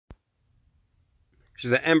These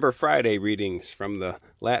are the Ember Friday readings from the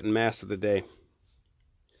Latin Mass of the day.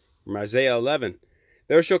 From Isaiah 11,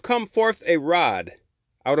 There shall come forth a rod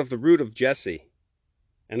out of the root of Jesse,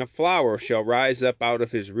 and a flower shall rise up out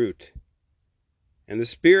of his root. And the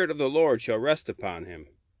Spirit of the Lord shall rest upon him,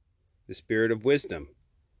 the Spirit of wisdom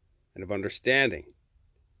and of understanding,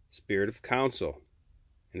 Spirit of counsel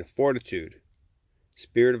and of fortitude,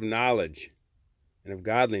 Spirit of knowledge and of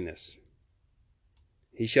godliness.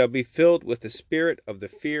 He shall be filled with the spirit of the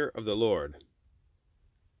fear of the Lord.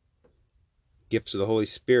 Gifts of the Holy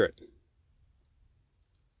Spirit.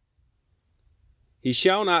 He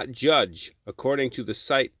shall not judge according to the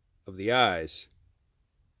sight of the eyes,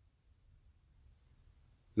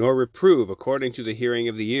 nor reprove according to the hearing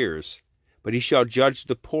of the ears, but he shall judge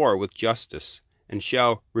the poor with justice, and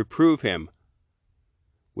shall reprove him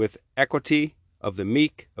with equity of the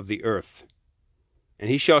meek of the earth. And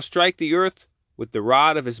he shall strike the earth with the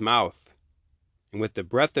rod of his mouth, and with the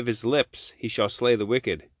breath of his lips he shall slay the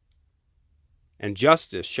wicked. And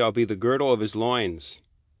justice shall be the girdle of his loins,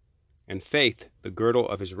 and faith the girdle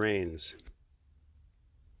of his reins.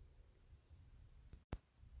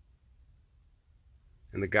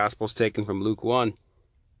 And the Gospel's taken from Luke 1.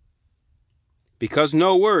 Because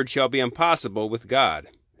no word shall be impossible with God.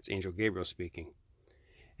 That's Angel Gabriel speaking.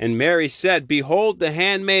 And Mary said, Behold the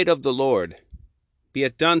handmaid of the Lord. Be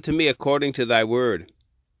it done to me according to thy word.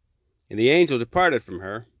 And the angel departed from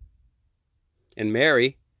her. And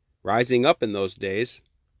Mary, rising up in those days,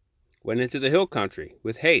 went into the hill country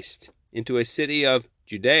with haste into a city of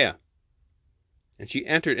Judea. And she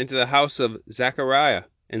entered into the house of Zachariah,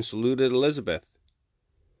 and saluted Elizabeth.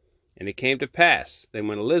 And it came to pass that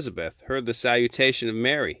when Elizabeth heard the salutation of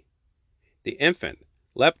Mary, the infant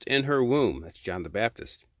leapt in her womb. That's John the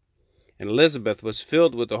Baptist. And Elizabeth was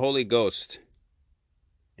filled with the Holy Ghost.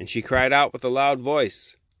 And she cried out with a loud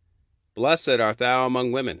voice, Blessed art thou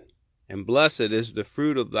among women, and blessed is the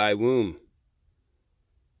fruit of thy womb.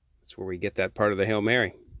 That's where we get that part of the Hail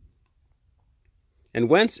Mary. And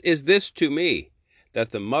whence is this to me, that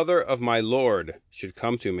the mother of my Lord should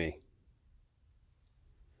come to me?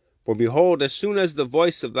 For behold, as soon as the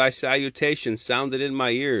voice of thy salutation sounded in my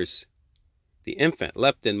ears, the infant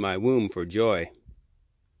leapt in my womb for joy.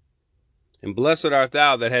 And blessed art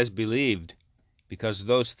thou that hast believed, because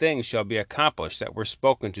those things shall be accomplished that were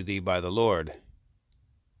spoken to thee by the Lord.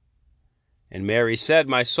 And Mary said,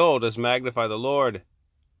 My soul does magnify the Lord,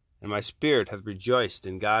 and my spirit hath rejoiced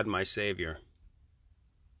in God my Saviour.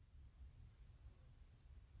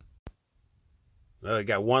 Well, we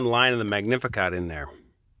got one line of the Magnificat in there.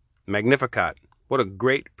 Magnificat. What a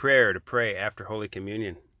great prayer to pray after Holy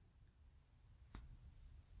Communion.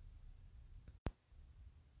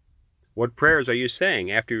 What prayers are you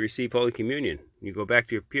saying after you receive Holy Communion? You go back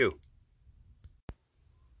to your pew.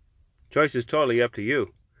 Choice is totally up to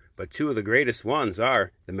you, but two of the greatest ones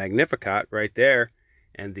are the Magnificat right there,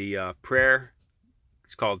 and the prayer.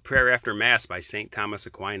 It's called Prayer After Mass by St. Thomas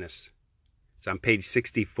Aquinas. It's on page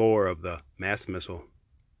 64 of the Mass Missal.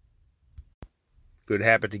 Good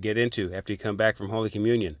habit to get into after you come back from Holy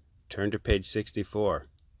Communion. Turn to page 64.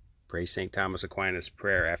 Pray St. Thomas Aquinas'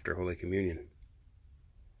 prayer after Holy Communion.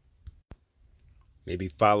 Maybe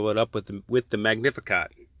follow it up with the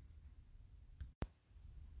Magnificat.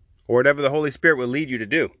 Or whatever the Holy Spirit will lead you to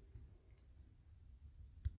do.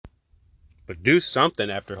 But do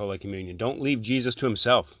something after Holy Communion. Don't leave Jesus to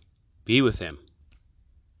himself. Be with him.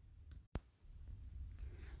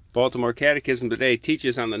 Baltimore Catechism today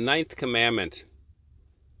teaches on the 9th commandment.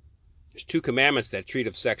 There's 2 commandments that treat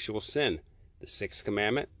of sexual sin. The 6th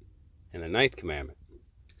commandment and the 9th commandment.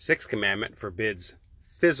 6th commandment forbids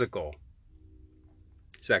physical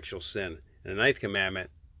sexual sin. And the 9th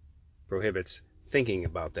commandment prohibits thinking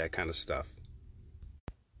about that kind of stuff.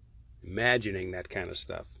 Imagining that kind of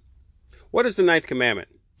stuff. What is the 9th commandment?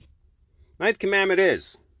 9th commandment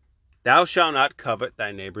is, Thou shalt not covet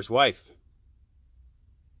thy neighbor's wife.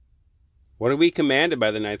 What are we commanded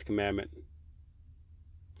by the 9th commandment?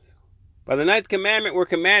 By the 9th commandment, we're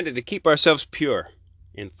commanded to keep ourselves pure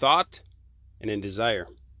in thought and in desire.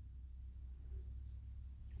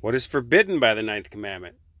 What is forbidden by the 9th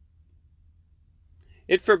commandment?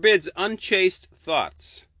 It forbids unchaste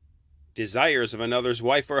thoughts, desires of another's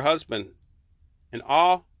wife or husband, and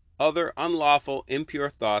all other unlawful, impure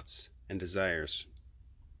thoughts and desires.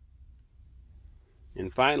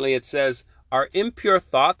 And finally it says, Are impure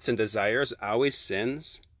thoughts and desires always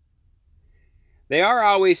sins? They are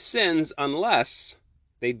always sins unless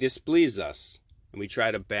they displease us and we try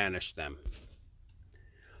to banish them.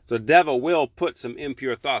 So the devil will put some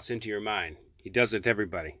impure thoughts into your mind. He does it to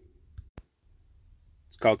everybody.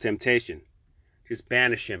 It's called temptation. Just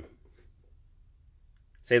banish him.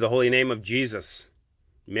 Say the holy name of Jesus,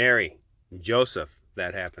 Mary, and Joseph.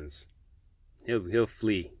 That happens. He'll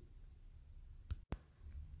flee.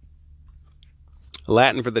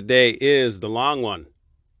 Latin for the day is the long one.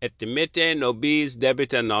 Et Dimitte Nobis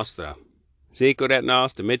Debita Nostra. Sicut et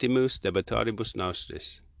nos Dimittimus Debitoribus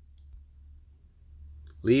Nostris.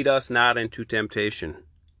 Lead us not into temptation.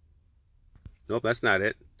 Nope, that's not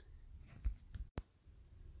it.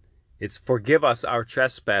 It's forgive us our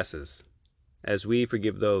trespasses, as we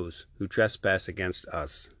forgive those who trespass against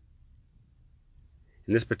us.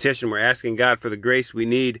 In this petition, we're asking God for the grace we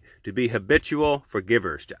need to be habitual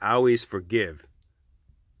forgivers, to always forgive.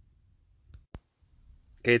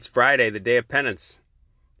 Okay, it's Friday, the day of penance.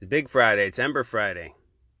 The big Friday, it's Ember Friday.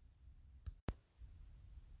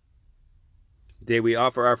 The day we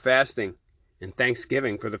offer our fasting and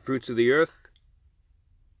thanksgiving for the fruits of the earth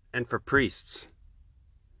and for priests.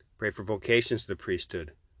 Pray for vocations to the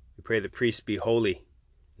priesthood. We pray the priests be holy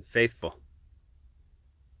and faithful.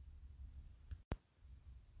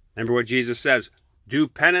 Remember what Jesus says, do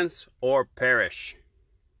penance or perish.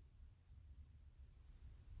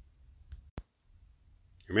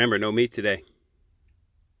 Remember, no meat today.